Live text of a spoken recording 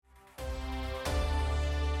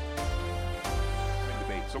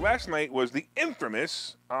So last night was the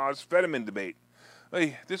infamous Oz-Fetterman debate.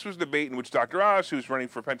 This was a debate in which Dr. Oz, who's running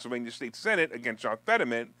for Pennsylvania State Senate against John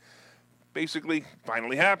Fetterman, basically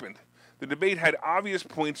finally happened. The debate had obvious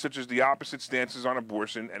points such as the opposite stances on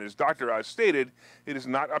abortion, and as Dr. Oz stated, it is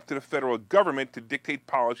not up to the federal government to dictate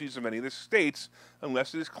policies of any of the states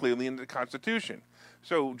unless it is clearly in the Constitution.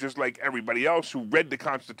 So just like everybody else who read the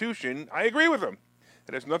Constitution, I agree with him.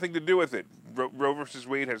 It has nothing to do with it. Roe versus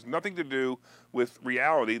Wade has nothing to do with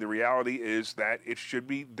reality. The reality is that it should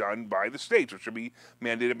be done by the states, or should be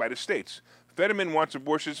mandated by the states. Fetterman wants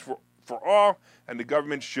abortions for all, and the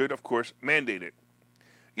government should, of course, mandate it.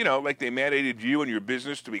 You know, like they mandated you and your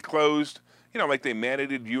business to be closed. You know, like they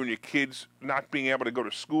mandated you and your kids not being able to go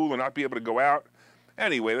to school and not be able to go out.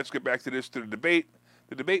 Anyway, let's get back to the debate.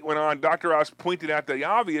 The debate went on. Dr. Oz pointed out the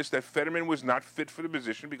obvious that Fetterman was not fit for the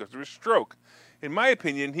position because of his stroke. In my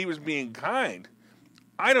opinion, he was being kind.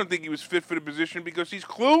 I don't think he was fit for the position because he's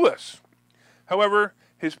clueless. However,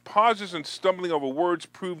 his pauses and stumbling over words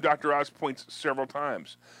proved Dr. Oz's points several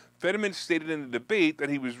times. Fetterman stated in the debate that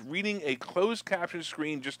he was reading a closed caption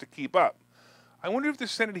screen just to keep up. I wonder if the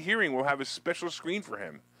Senate hearing will have a special screen for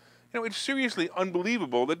him. You know, it's seriously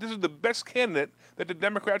unbelievable that this is the best candidate that the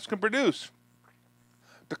Democrats can produce.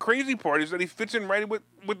 The crazy part is that he fits in right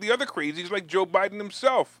with the other crazies like Joe Biden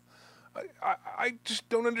himself. I just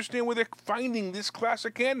don't understand where they're finding this class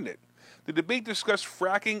of candidate. The debate discussed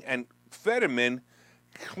fracking, and Fetterman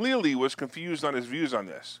clearly was confused on his views on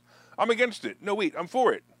this. I'm against it. No, wait, I'm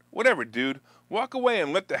for it. Whatever, dude. Walk away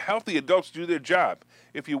and let the healthy adults do their job.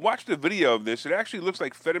 If you watch the video of this, it actually looks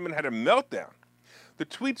like Fetterman had a meltdown. The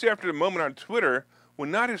tweets after the moment on Twitter were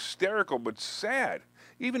not hysterical, but sad.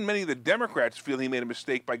 Even many of the Democrats feel he made a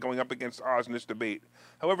mistake by going up against Oz in this debate.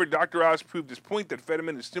 However, Dr. Oz proved his point that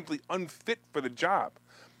Fetterman is simply unfit for the job.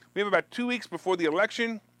 We have about 2 weeks before the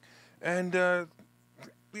election, and the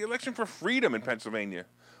election for freedom in Pennsylvania.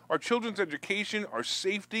 Our children's education, our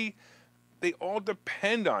safety, they all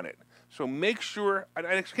depend on it. So make sure,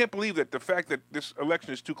 I can't believe that the fact that this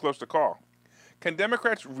election is too close to call. Can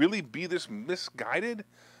Democrats really be this misguided?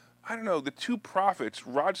 I don't know, the two prophets,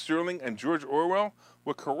 Rod Serling and George Orwell,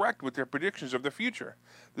 were correct with their predictions of the future.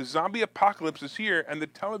 The zombie apocalypse is here, and the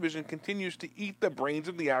television continues to eat the brains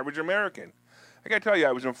of the average American. I gotta tell you,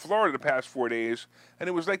 I was in Florida the past 4 days, and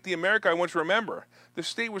it was like the America I once remember. The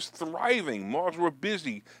state was thriving, malls were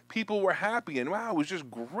busy, people were happy, and wow, it was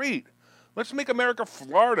just great. Let's make America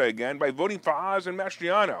Florida again by voting for Oz and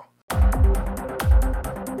Mastriano.